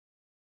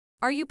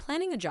Are you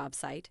planning a job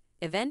site,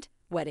 event,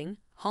 wedding,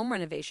 home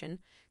renovation,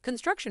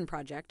 construction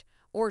project,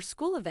 or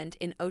school event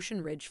in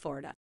Ocean Ridge,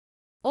 Florida?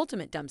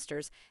 Ultimate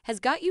Dumpsters has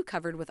got you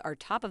covered with our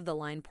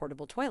top-of-the-line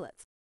portable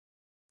toilets.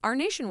 Our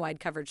nationwide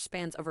coverage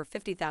spans over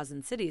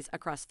 50,000 cities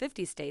across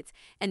 50 states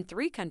and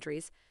 3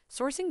 countries,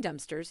 sourcing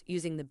dumpsters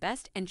using the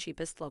best and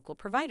cheapest local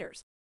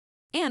providers.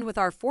 And with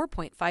our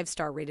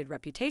 4.5-star rated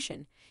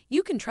reputation,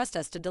 you can trust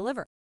us to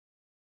deliver.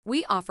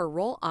 We offer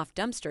roll-off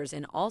dumpsters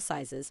in all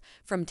sizes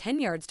from 10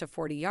 yards to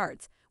 40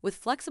 yards with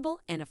flexible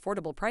and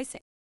affordable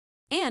pricing.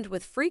 And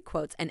with free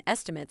quotes and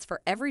estimates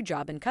for every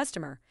job and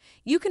customer,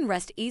 you can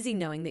rest easy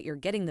knowing that you're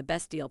getting the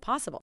best deal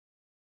possible.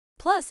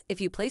 Plus, if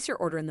you place your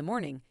order in the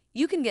morning,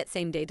 you can get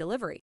same-day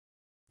delivery.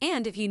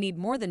 And if you need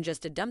more than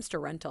just a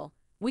dumpster rental,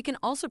 we can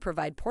also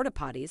provide porta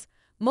potties,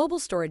 mobile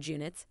storage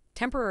units,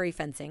 temporary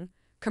fencing,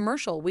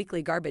 commercial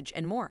weekly garbage,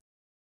 and more.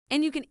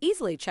 And you can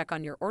easily check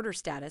on your order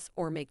status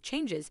or make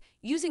changes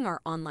using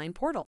our online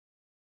portal.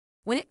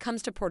 When it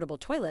comes to portable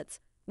toilets,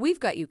 we've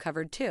got you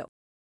covered too.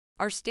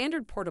 Our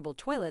standard portable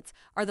toilets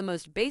are the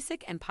most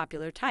basic and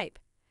popular type,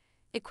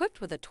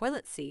 equipped with a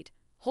toilet seat,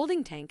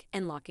 holding tank,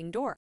 and locking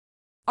door.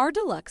 Our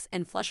deluxe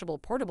and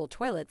flushable portable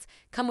toilets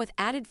come with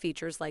added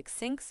features like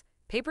sinks,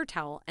 paper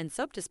towel and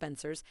soap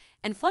dispensers,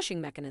 and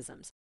flushing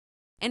mechanisms.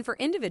 And for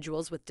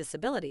individuals with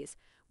disabilities,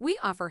 we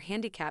offer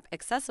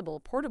handicap-accessible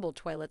portable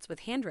toilets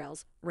with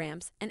handrails,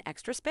 ramps, and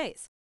extra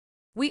space.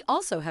 We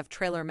also have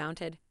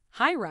trailer-mounted,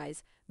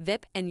 high-rise,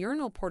 VIP, and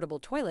urinal portable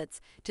toilets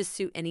to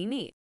suit any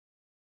need.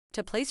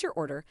 To place your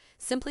order,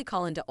 simply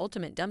call into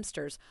Ultimate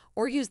Dumpsters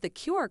or use the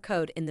QR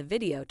code in the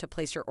video to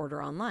place your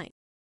order online.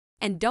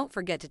 And don't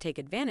forget to take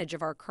advantage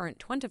of our current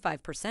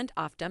 25%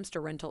 off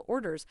dumpster rental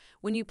orders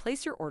when you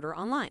place your order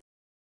online.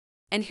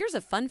 And here's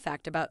a fun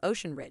fact about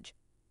Ocean Ridge.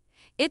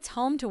 It's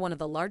home to one of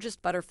the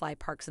largest butterfly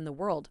parks in the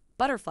world,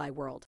 Butterfly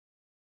World.